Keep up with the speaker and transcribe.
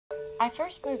I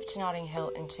first moved to Notting Hill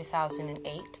in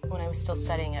 2008 when I was still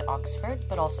studying at Oxford,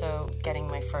 but also getting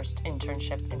my first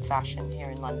internship in fashion here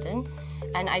in London.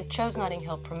 And I chose Notting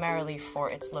Hill primarily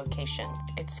for its location.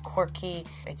 It's quirky,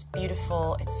 it's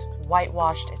beautiful, it's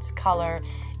whitewashed, it's color,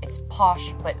 it's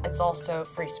posh, but it's also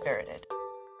free-spirited.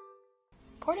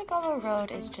 Portobello Road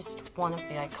is just one of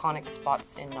the iconic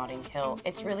spots in Notting Hill.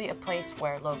 It's really a place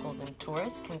where locals and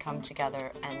tourists can come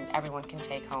together and everyone can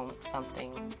take home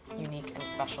something unique and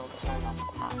special that no one else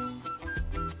will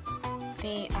have.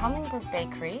 The Hummingbird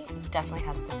Bakery definitely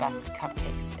has the best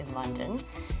cupcakes in London,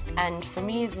 and for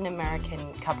me as an American,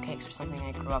 cupcakes are something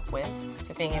I grew up with,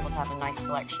 so being able to have a nice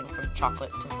selection from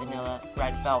chocolate to vanilla,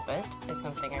 red velvet is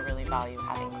something I really value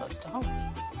having close to home.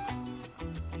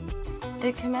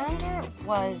 The Commander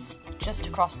was just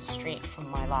across the street from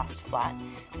my last flat,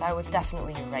 so I was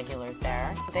definitely a regular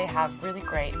there. They have really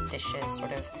great dishes,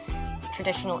 sort of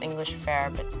traditional English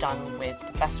fare, but done with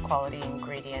the best quality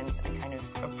ingredients and kind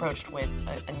of approached with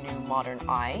a new modern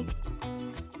eye.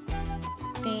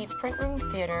 The Print Room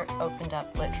Theatre opened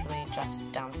up literally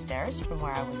just downstairs from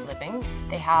where I was living.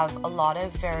 They have a lot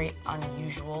of very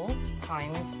unusual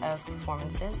kinds of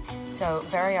performances, so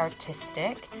very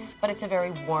artistic, but it's a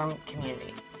very warm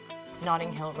community.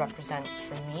 Notting Hill represents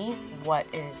for me what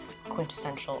is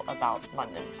quintessential about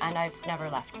London, and I've never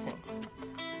left since.